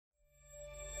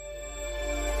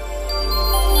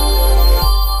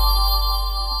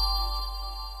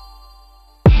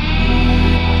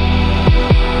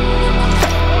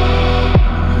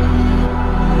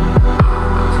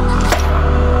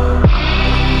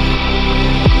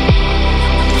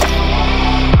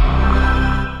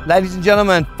Ladies and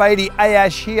gentlemen, Fady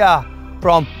Ayash here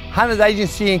from Hunters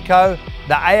Agency & Co,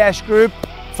 the Ayash Group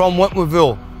from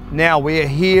Wentworthville. Now we are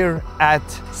here at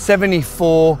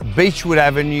 74 Beechwood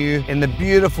Avenue in the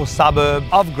beautiful suburb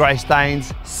of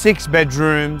Greystanes, 6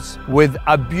 bedrooms with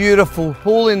a beautiful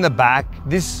pool in the back.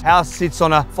 This house sits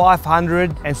on a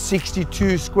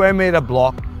 562 square metre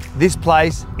block. This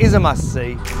place is a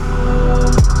must-see.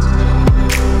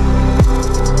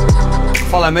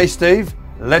 Follow me, Steve.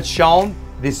 Let's show them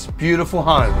this beautiful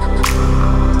home.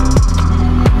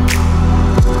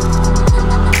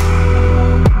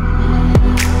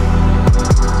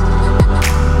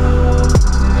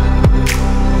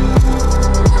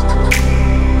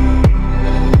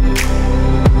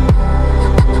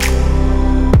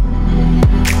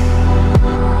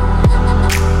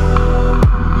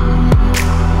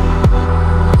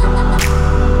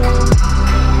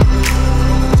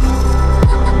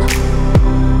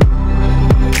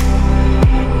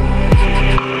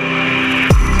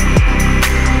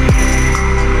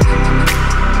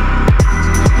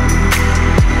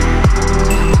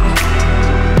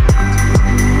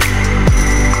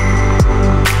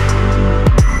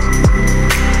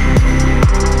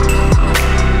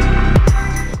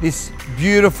 This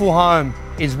beautiful home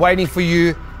is waiting for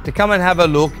you to come and have a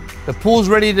look. The pool's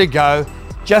ready to go,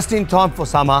 just in time for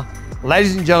summer.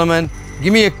 Ladies and gentlemen,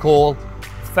 give me a call.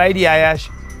 Fady Ayash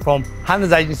from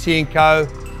Hunters Agency & Co,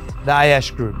 the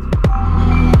Ayash Group.